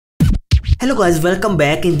Hello guys, welcome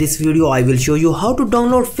back. In this video I will show you how to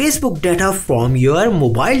download Facebook data from your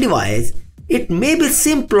mobile device. It may be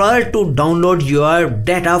simpler to download your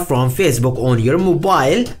data from Facebook on your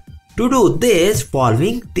mobile. To do this,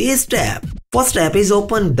 following this step. First step is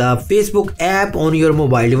open the Facebook app on your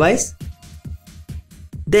mobile device.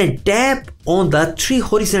 Then tap on the three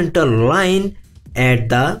horizontal line at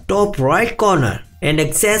the top right corner and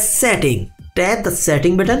access setting. Tap the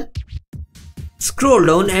setting button. Scroll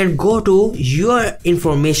down and go to your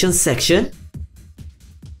information section.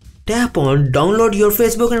 Tap on download your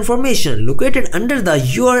Facebook information located under the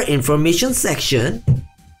your information section.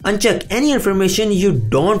 Uncheck any information you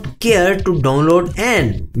don't care to download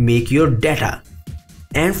and make your data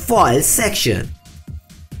and file section.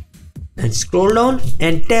 And scroll down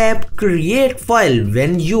and tap create file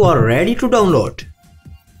when you are ready to download.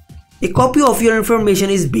 A copy of your information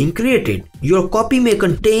is being created. Your copy may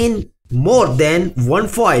contain more than one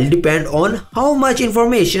file depend on how much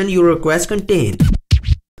information your request contains.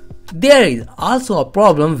 There is also a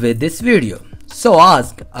problem with this video, so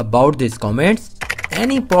ask about these comments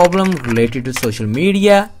any problem related to social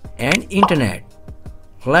media and internet.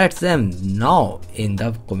 Let them know in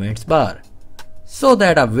the comments bar so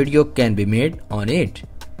that a video can be made on it.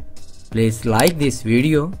 Please like this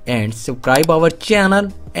video and subscribe our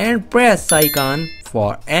channel and press icon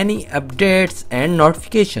for any updates and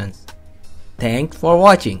notifications. Thanks for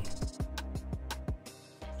watching.